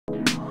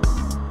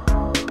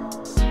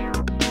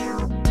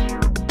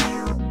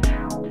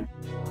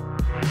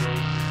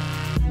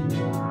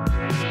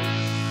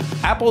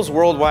Apple's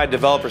Worldwide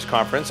Developers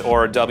Conference,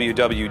 or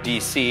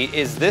WWDC,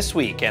 is this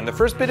week, and the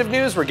first bit of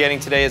news we're getting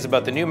today is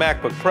about the new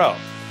MacBook Pro.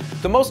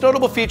 The most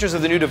notable features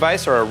of the new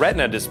device are a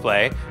Retina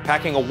display,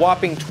 packing a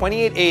whopping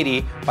 2880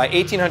 by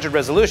 1800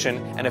 resolution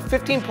and a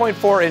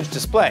 15.4-inch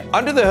display.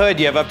 Under the hood,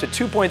 you have up to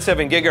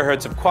 2.7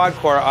 GHz of Quad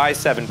Core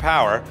i7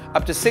 power,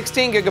 up to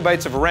 16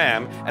 GB of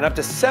RAM, and up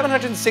to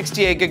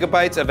 768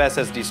 GB of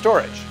SSD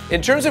storage.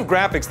 In terms of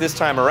graphics this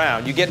time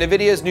around, you get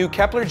Nvidia's new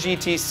Kepler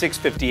GT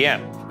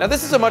 650M. Now,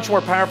 this is a much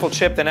more powerful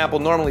chip than Apple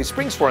normally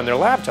springs for in their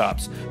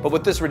laptops, but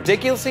with this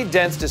ridiculously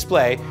dense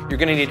display, you're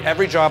going to need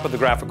every drop of the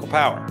graphical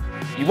power.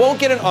 You won't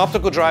get an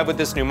optical drive with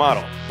this new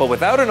model, but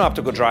without an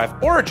optical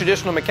drive or a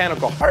traditional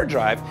mechanical hard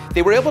drive,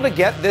 they were able to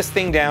get this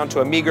thing down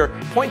to a meager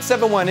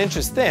 0.71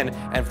 inches thin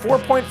and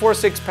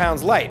 4.46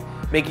 pounds light,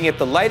 making it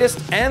the lightest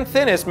and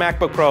thinnest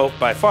MacBook Pro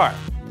by far.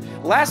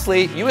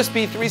 Lastly,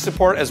 USB 3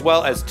 support as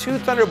well as 2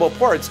 Thunderbolt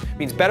ports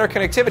means better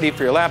connectivity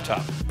for your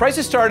laptop.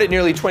 Prices start at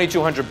nearly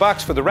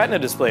 $2,200 for the Retina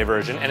display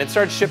version, and it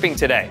starts shipping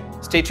today.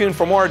 Stay tuned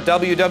for more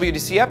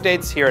WWDC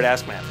updates here at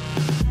AskMen.